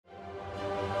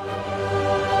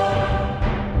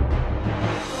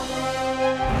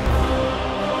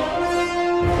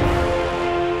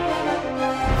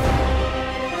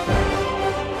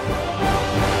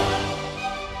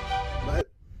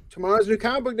New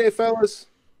Comic Book Day, fellas.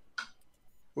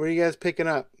 What are you guys picking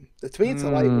up? To me, it's a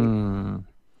light week.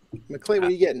 McClay, what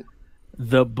are you getting?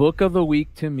 The book of the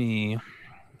week to me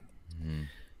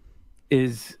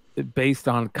is based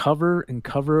on cover and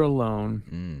cover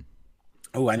alone.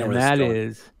 Oh, I know and where this that is going.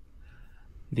 is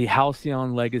the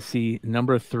Halcyon Legacy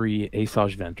 #3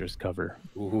 Asajj Ventress cover.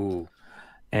 Ooh.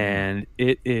 And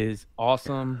it is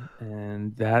awesome,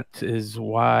 and that is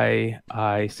why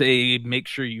I say make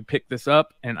sure you pick this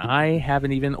up, and I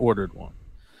haven't even ordered one.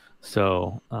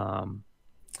 So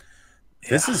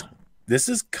this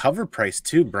is cover price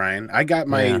too, Brian. I got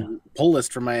my pull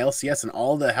list for my LCS, and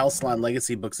all the Halcyon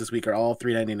Legacy books this week are all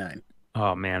 $3.99.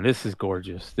 Oh man, this is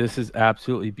gorgeous. This is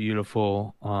absolutely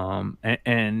beautiful.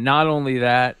 And not only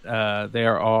that,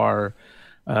 there are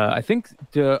I think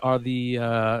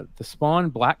the Spawn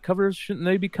black covers, shouldn't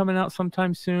they be coming out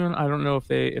sometime soon? I don't know if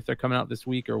they're coming out this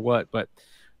week or what, but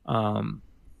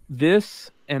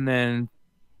this and then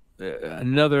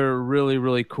another really,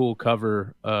 really cool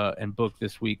cover and book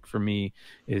this week for me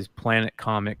is Planet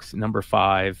Comics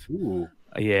 #5. Ooh.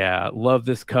 Yeah, love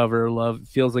this cover.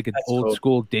 Feels like an old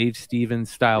school Dave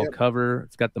Stevens style cover.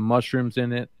 It's got the mushrooms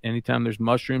in it. Anytime there's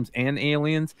mushrooms and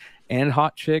aliens and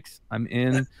hot chicks, I'm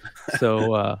in.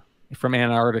 So from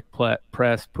Antarctic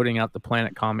Press, putting out the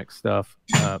Planet Comics stuff.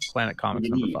 Planet Comics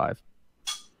 #5.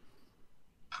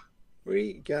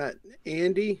 We got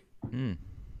Andy.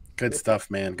 Good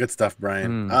stuff, man. Good stuff,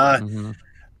 Brian.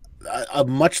 A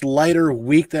much lighter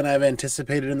week than I've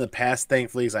anticipated in the past,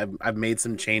 thankfully, because I've made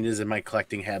some changes in my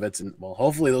collecting habits, and well,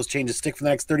 hopefully those changes stick for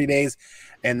the next 30 days,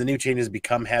 and the new changes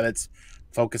become habits,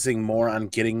 focusing more on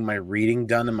getting my reading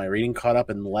done and my reading caught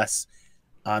up, and less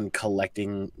on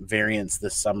collecting variants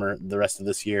this summer, the rest of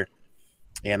this year.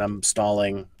 And I'm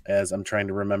stalling as I'm trying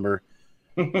to remember.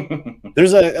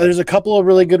 There's a couple of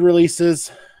really good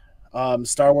releases.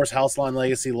 Star Wars Halcyon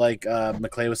Legacy, like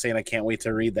McClay was saying, I can't wait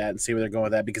to read that and see where they're going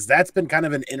with that, because that's been kind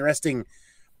of an interesting.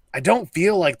 I don't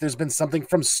feel like there's been something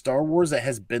from Star Wars that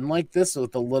has been like this,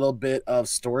 with a little bit of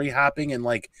story hopping and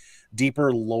like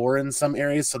deeper lore in some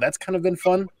areas. So that's kind of been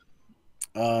fun.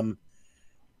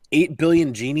 8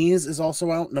 Billion Genies is also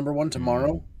out, #1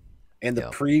 tomorrow. And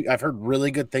I've heard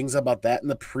really good things about that. And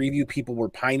the preview people were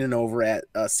pining over at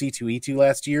C2E2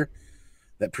 last year.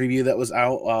 That preview that was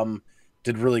out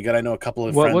did really good. I know a couple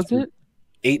of friends. What was it?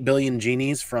 8 Billion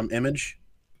Genies from Image.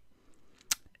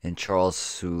 And Charles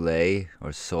Soule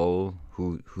or Soule,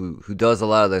 who does a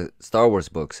lot of the Star Wars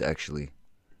books, actually.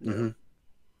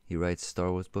 He writes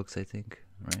Star Wars books, I think.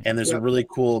 Right. And there's a really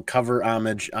cool cover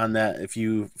homage on that. If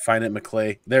you find it,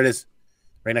 McClay, there it is,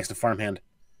 right next to Farmhand.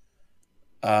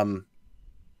 Yes.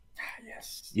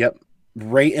 Yep.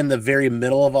 Right in the very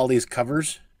middle of all these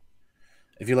covers,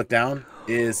 if you look down,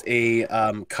 is a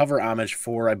cover homage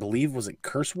for, I believe, was it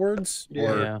Curse Words?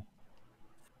 Yeah.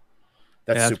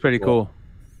 That's pretty cool.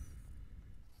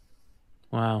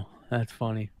 Wow, that's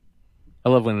funny. I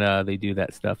love when they do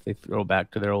that stuff. They throw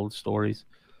back to their old stories.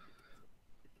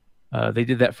 They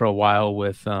did that for a while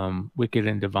with Wicked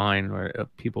and Divine, where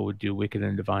people would do Wicked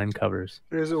and Divine covers.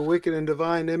 There's a Wicked and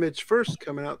Divine Image First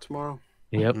coming out tomorrow.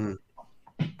 Yep.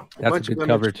 That's a good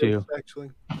cover too.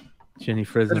 Actually, Jenny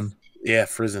Frison. Yeah,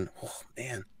 Frison. Oh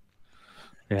man.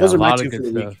 Yeah, those are a my lot two of good for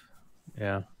the stuff. week.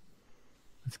 Yeah.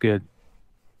 That's good.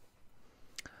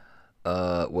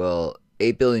 Well,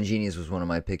 8 Billion Genies was one of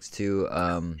my picks too.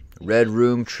 Red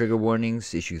Room Trigger Warnings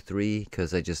 #3,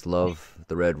 because I just love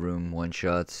the Red Room one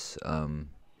shots.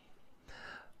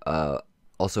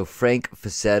 Also Frank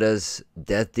Facetta's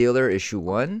Death Dealer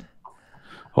 #1.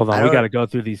 Hold on, we got to go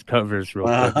through these covers real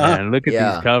quick, man. Look at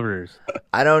these covers.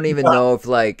 I don't even know if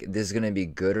like this is gonna be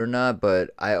good or not, but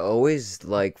I always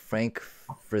like Frank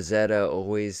Frazetta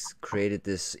always created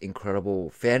this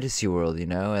incredible fantasy world, you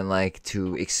know, and like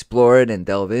to explore it and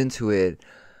delve into it.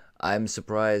 I'm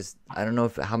surprised. I don't know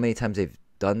how many times they've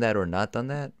done that or not done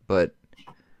that, but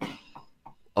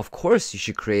of course you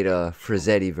should create a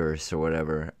Frazzetti verse or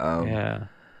whatever. Yeah.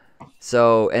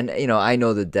 So, and you know, I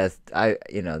know the Death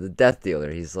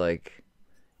Dealer. He's like,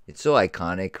 it's so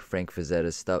iconic, Frank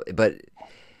Frazetta stuff. But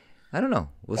I don't know.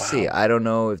 We'll see. I don't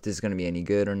know if this is gonna be any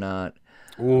good or not.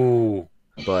 Ooh.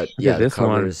 But yeah, the this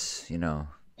covers, you know,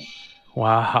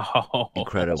 wow,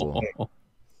 incredible.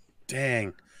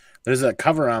 Dang, there's a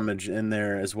cover homage in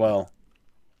there as well.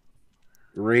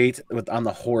 Right on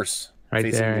the horse,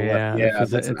 right there. The Yeah,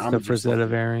 that's it's the Frazetta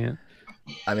variant.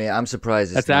 I mean, I'm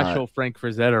surprised that's actual Frank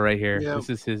Frazetta right here. Yeah.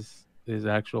 This is his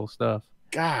actual stuff.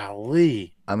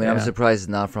 Golly. I mean, I'm surprised it's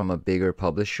not from a bigger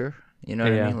publisher. You know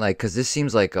what I mean? Like, because this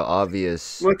seems like an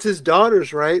obvious. What's his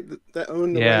daughters, right? That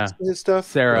own the rights to his stuff.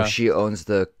 Sarah. Oh, she owns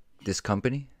this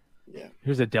company. Yeah.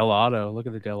 Here's a Delato. Look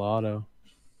at the Delato.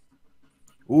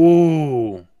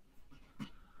 Ooh.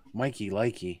 Mikey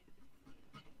likey.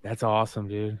 That's awesome,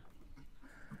 dude.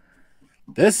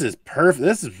 This is perfect.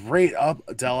 This is right up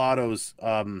Delato's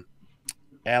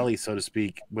alley, so to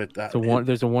speak. With that,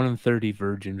 There's a 1 in 30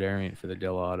 virgin variant for the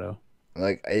Delato.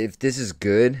 Like, if this is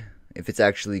good, if it's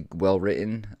actually well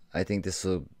written, I think this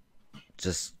will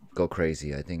just go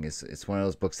crazy. I think it's one of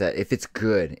those books that if it's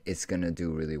good, it's gonna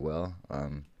do really well.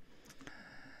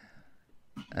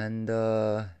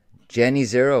 And Jenny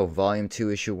Zero, Volume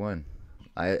 2, Issue 1.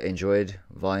 I enjoyed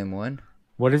Volume 1.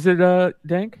 What is it,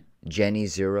 Dank? Jenny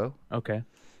Zero. Okay.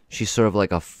 She's sort of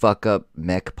like a fuck up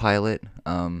mech pilot.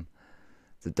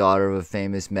 The daughter of a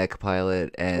famous mech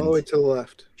pilot, and All the way to the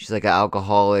left. she's like an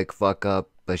alcoholic fuck up,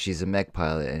 but she's a mech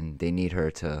pilot, and they need her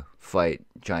to fight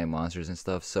giant monsters and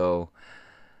stuff. So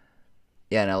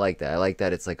yeah, and I like that. I like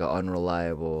that it's like an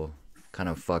unreliable kind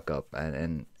of fuck up,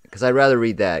 and because I'd rather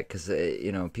read that, because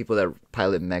you know, people that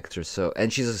pilot mechs are so,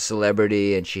 and she's a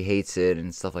celebrity and she hates it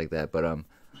and stuff like that. But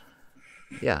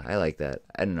yeah, I like that.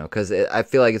 I don't know, because I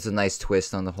feel like it's a nice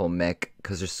twist on the whole mech,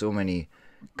 because there's so many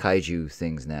kaiju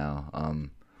things now.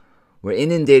 We're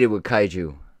inundated with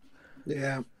kaiju.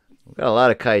 Yeah. We've got a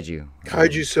lot of kaiju.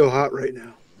 Kaiju's so hot right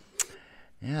now.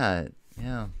 Yeah.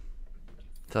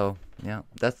 So yeah,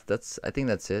 that's. I think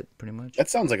that's it, pretty much. that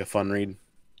sounds like a fun read.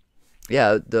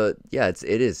 Yeah,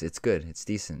 it's good. It's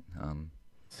decent.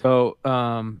 So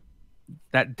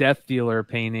that Death Dealer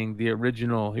painting, the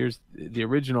original, here's the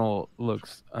original,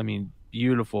 looks, I mean,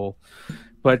 beautiful.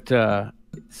 But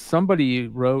somebody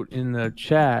wrote in the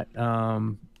chat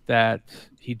that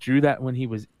he drew that when he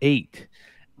was 8.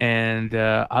 And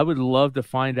I would love to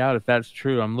find out if that's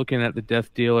true. I'm looking at the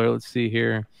Death Dealer. Let's see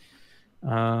here.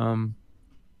 The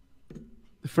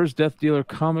first Death Dealer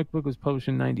comic book was published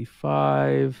in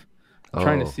 95. I'm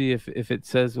trying to see if it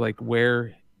says like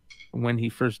when he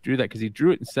first drew that, because he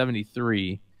drew it in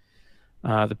 73.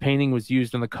 The painting was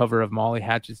used on the cover of Molly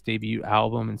Hatchett's debut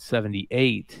album in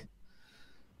 78.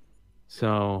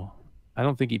 So I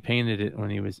don't think he painted it when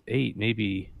he was 8.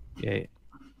 Maybe,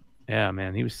 yeah,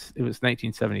 man. It was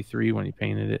 1973 when he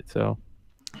painted it. So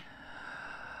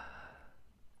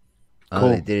cool.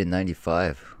 They did it in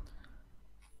 95.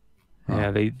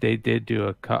 Yeah, they did do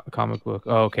a comic book.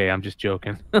 Oh, okay, I'm just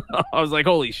joking. I was like,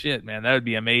 holy shit, man, that would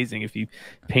be amazing if he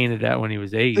painted that when he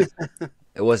was 8.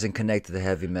 It wasn't connected to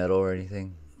heavy metal or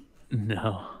anything.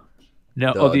 No.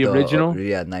 The original.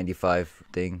 Yeah, 95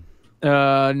 thing.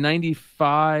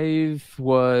 95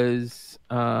 was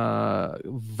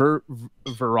Verotic.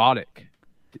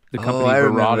 The company I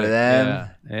remember Verotic. them.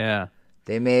 Yeah.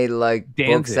 They made like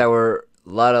Danzig. books that were a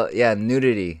lot of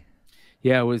nudity.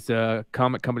 Yeah, it was a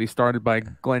comic company started by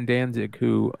Glenn Danzig,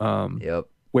 who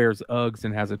wears Uggs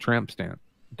and has a tramp stamp.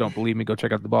 Don't believe me? Go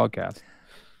check out the podcast.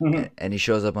 And he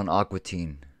shows up on Aqua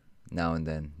Teen now and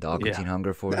then. The Aqua Teen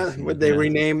Hunger Force. Would they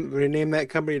rename that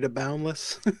company to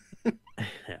Boundless?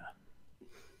 Yeah.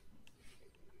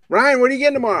 Ryan, what are you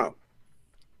getting tomorrow?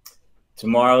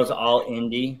 Tomorrow's all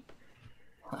indie.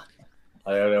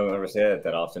 I don't ever say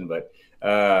that often, but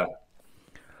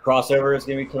Crossover is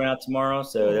going to be coming out tomorrow,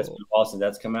 so that's been awesome.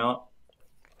 That's come out.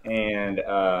 And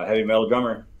Heavy Metal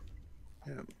Drummer.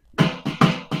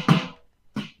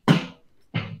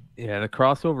 Yeah, the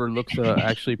crossover looks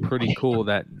actually pretty cool.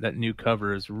 That new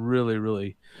cover is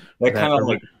really that kind of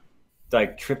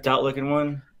like tripped out looking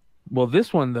one. Well,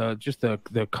 this one,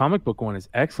 the comic book one is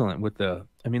excellent.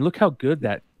 I mean, look how good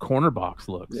that corner box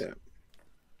looks. Yeah.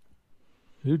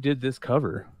 Who did this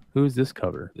cover? Who is this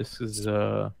cover? This is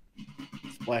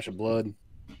Splash of Blood.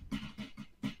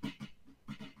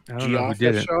 I don't know who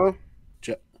did it. Shaw?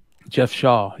 Jeff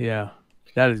Shaw. Yeah,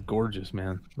 that is gorgeous,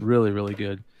 man. Really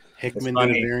good. Hickman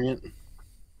did a variant.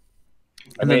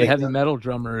 And then the Heavy Metal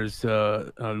Drummer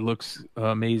looks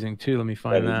amazing too. Let me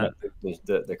find that.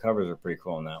 The covers are pretty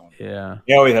cool on that one. Yeah.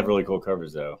 They always have really cool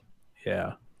covers though.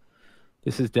 Yeah.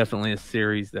 This is definitely a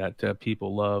series that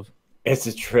people love. It's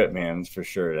a trip, man, for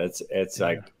sure. It's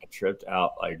like a trip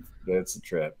out. Like it's a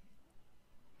trip.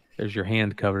 There's your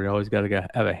hand cover. You always got to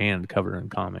have a hand cover in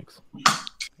comics.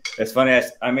 It's funny.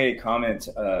 I made a comment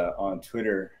on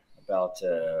Twitter about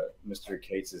Mr.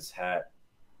 Cates's hat,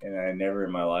 and I never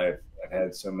in my life I've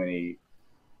had so many.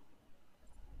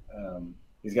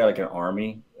 He's got like an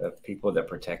army of people that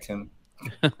protect him.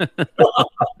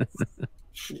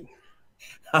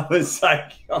 I was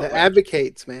like, the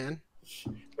advocates, man.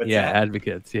 Yeah,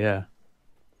 advocates. Yeah.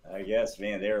 I guess,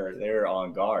 man, they're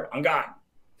on guard. On guard.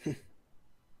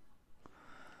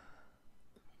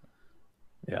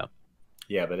 Yeah.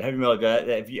 Yeah, but Heavy Metal,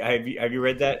 have you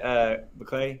read that,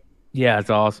 McClay? Yeah, it's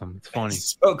awesome. It's funny.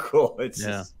 It's so cool. It's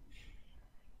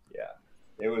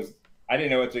it was. I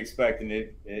didn't know what to expect, and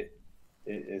it's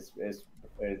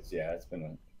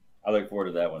been. I look forward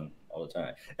to that one all the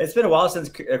time. It's been a while since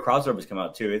crossovers come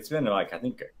out too. It's been like I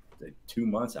think 2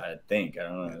 months. I think I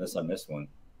don't know unless I missed one.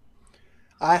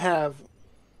 I have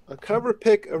a cover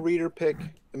pick, a reader pick,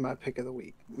 and my pick of the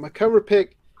week. My cover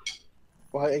pick.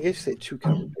 Well, I guess you say 2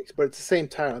 cover picks, but it's the same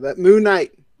title. That Moon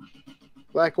Knight,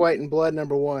 Black, White, and Blood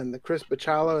 #1, the Chris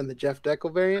Bachalo and the Jeff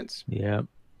Deckel variants. Yeah,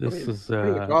 this is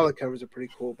all the covers are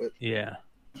pretty cool, but yeah.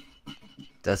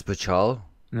 That's Bachalo?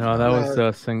 No, that was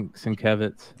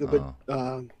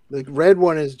Sienkiewicz. The red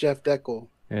one is Jeff Deckel.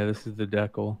 Yeah, this is the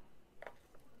Deckel.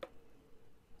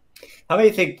 How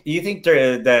many do you think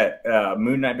that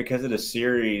Moon Knight, because of the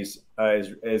series,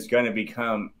 is going to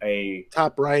become a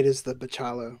top right is the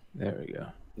Bachalo. There we go.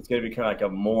 It's going to become like a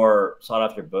more sought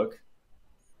after book.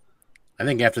 I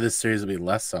think after this series will be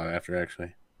less sought after,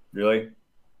 actually. Really?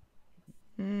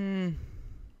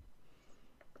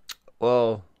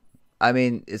 Well, I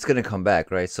mean, it's gonna come back,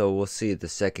 right? So we'll see the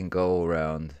second go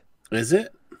around. Is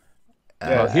it?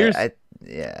 Well, here's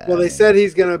yeah. Well, they said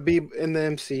he's gonna be in the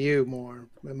MCU more.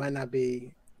 It might not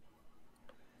be.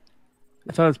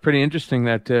 I thought it's pretty interesting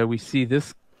that we see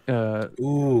this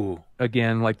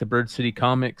again, like the Bird City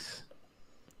Comics.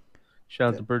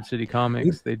 Shout out to Bird City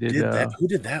Comics. They did that. Who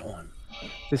did that one?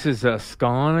 This is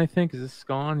Scon, I think. Is this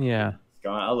Scon? Yeah.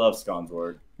 Scon. I love Scon's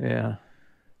word. Yeah.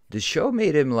 The show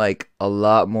made him like a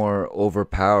lot more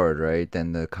overpowered, right,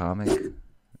 than the comic.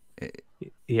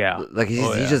 Yeah. Like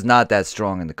he's just not that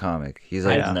strong in the comic. He's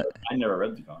like I never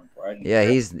read the comic before.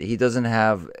 he doesn't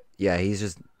have he's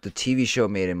just the TV show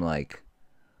made him like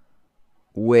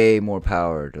way more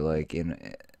powered, like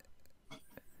in.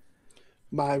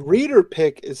 My reader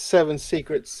pick is 7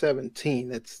 Secrets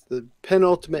 17. It's the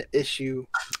penultimate issue.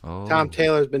 Oh. Tom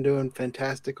Taylor's been doing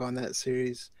fantastic on that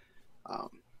series.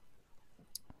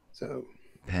 So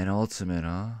penultimate,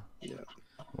 huh? Yeah.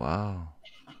 Wow.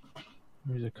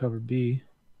 Here's a cover B.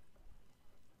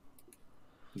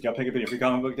 You got to pick up in your free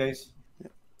comic book days. Yeah.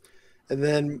 And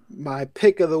then my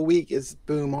pick of the week is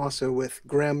Boom, also with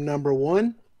Grimm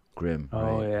 #1. Grimm.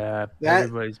 Oh right? yeah,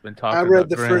 everybody's been talking. I read about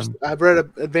the Grimm. first. I've read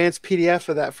an advanced PDF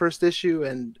of that first issue,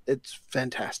 and it's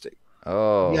fantastic.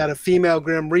 Oh. You got a female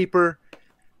Grim Reaper.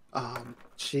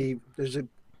 There's a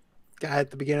guy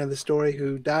at the beginning of the story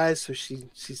who dies, so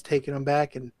she's taking him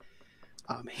back, and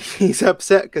he's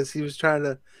upset because he was trying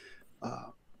to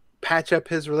patch up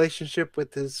his relationship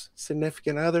with his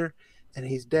significant other, and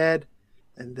he's dead,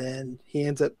 and then he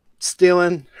ends up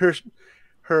stealing her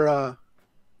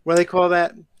what do they call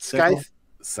that? Scythe.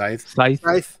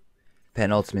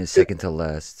 Penultimate, second to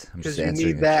last. I'm just answering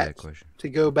you need that question. To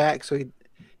go back, so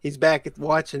he's back at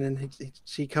watching, and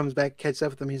she comes back, catches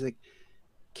up with him. He's like,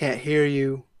 "Can't hear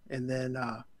you," and then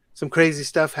some crazy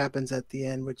stuff happens at the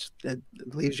end, which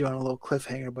leaves you on a little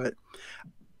cliffhanger. But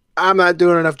I'm not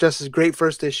doing enough justice. Great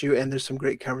first issue, and there's some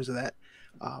great covers of that.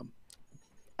 I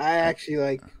actually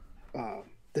like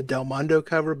the Del Mundo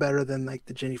cover better than like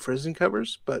the Jenny Frison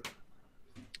covers, but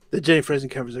the Jenny Frison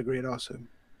covers are great also.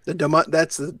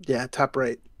 That's the top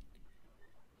right.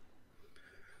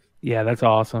 Yeah, that's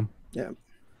awesome. Yeah, and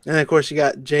then of course you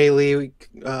got Jay Lee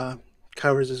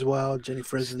covers as well. Jenny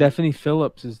Frison. Stephanie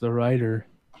Phillips is the writer.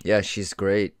 Yeah, she's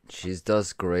great. She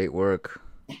does great work.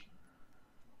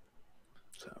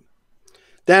 So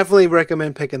definitely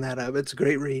recommend picking that up. It's a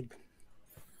great read.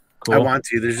 Cool. I want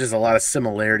to. There's just a lot of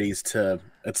similarities to.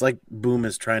 It's like Boom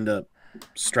is trying to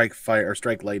strike fire or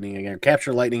strike lightning again,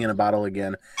 capture lightning in a bottle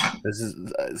again. This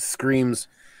is screams.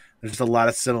 There's just a lot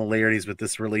of similarities with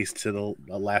this release to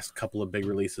the last couple of big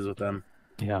releases with them.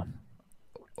 Yeah.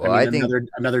 Well, I think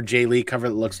another Jay Lee cover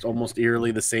that looks almost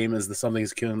eerily the same as the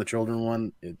Something's Killing the Children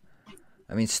one.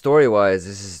 I mean, story-wise,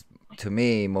 this is to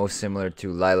me most similar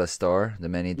to Lila Starr, The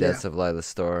Many Deaths of Lila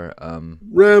Starr.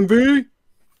 Rambi.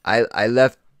 I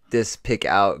left this pick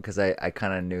out because I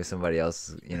kind of knew somebody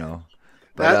else, you know.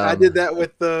 But, I did that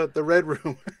with the Red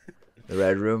Room. The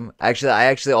Red Room. Actually,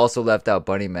 I also left out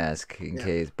Bunny Mask in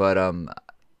case, but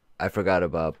I forgot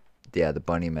about the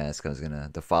Bunny Mask. I was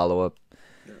the follow up.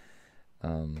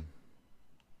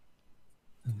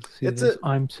 It's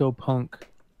I'm So Punk.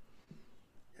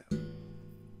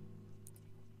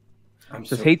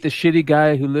 Just hate the shitty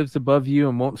guy who lives above you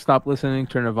and won't stop listening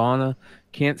to Nirvana.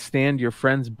 Can't stand your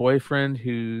friend's boyfriend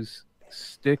whose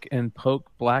stick and poke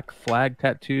black flag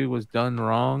tattoo was done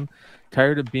wrong.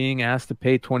 Tired of being asked to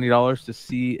pay $20 to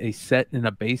see a set in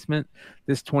a basement.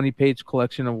 This 20-page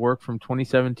collection of work from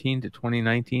 2017 to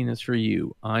 2019 is for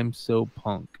you. I'm So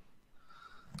Punk.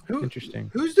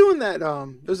 Interesting. Who's doing that?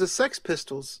 There's a Sex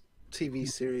Pistols TV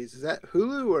series. Is that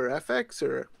Hulu or FX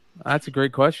or? That's a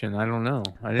great question. I don't know.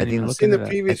 I didn't even look into that.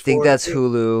 I think that's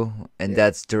Hulu, and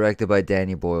that's directed by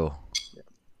Danny Boyle.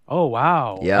 Oh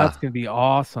wow! Yeah, that's gonna be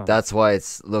awesome. That's why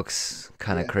it looks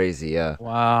kind of crazy. Yeah.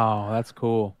 Wow, that's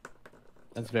cool.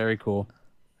 That's very cool.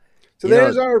 So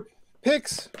there's our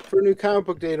picks for New Comic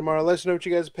Book Day tomorrow. Let us know what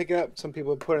you guys are picking up. Some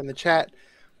people have put in the chat.